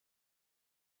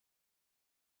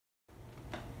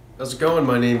How's it going?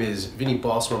 My name is Vinnie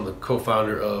Balsamo. I'm the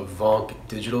co-founder of Vonk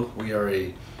Digital. We are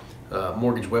a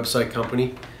mortgage website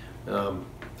company. I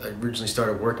originally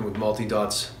started working with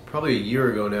Multidots probably a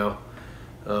year ago now.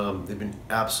 They've been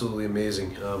absolutely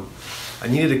amazing. I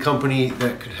needed a company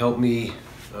that could help me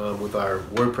with our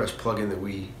WordPress plugin that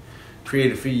we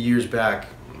created a few years back.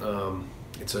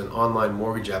 It's an online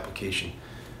mortgage application,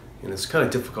 and it's kind of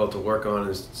difficult to work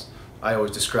on. I always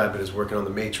describe it as working on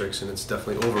the Matrix, and it's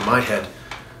definitely over my head.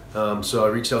 So I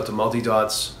reached out to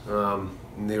Multidots,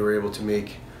 and they were able to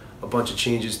make a bunch of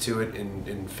changes to it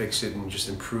and fix it and just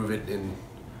improve it. And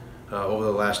over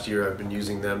the last year, I've been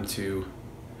using them to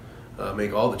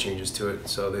make all the changes to it.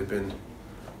 So they've been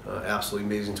absolutely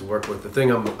amazing to work with. The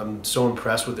thing I'm so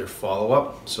impressed with their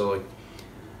follow-up. So like,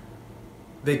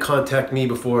 they contact me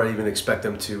before I even expect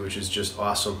them to, which is just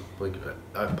awesome. Like,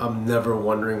 I'm never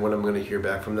wondering when I'm going to hear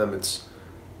back from them.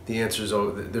 The answers,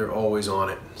 they're always on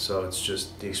it. So it's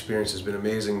just, the experience has been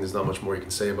amazing. There's not much more you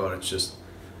can say about it. It's just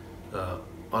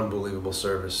unbelievable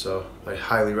service. So I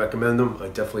highly recommend them. I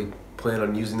definitely plan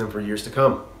on using them for years to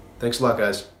come. Thanks a lot,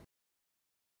 guys.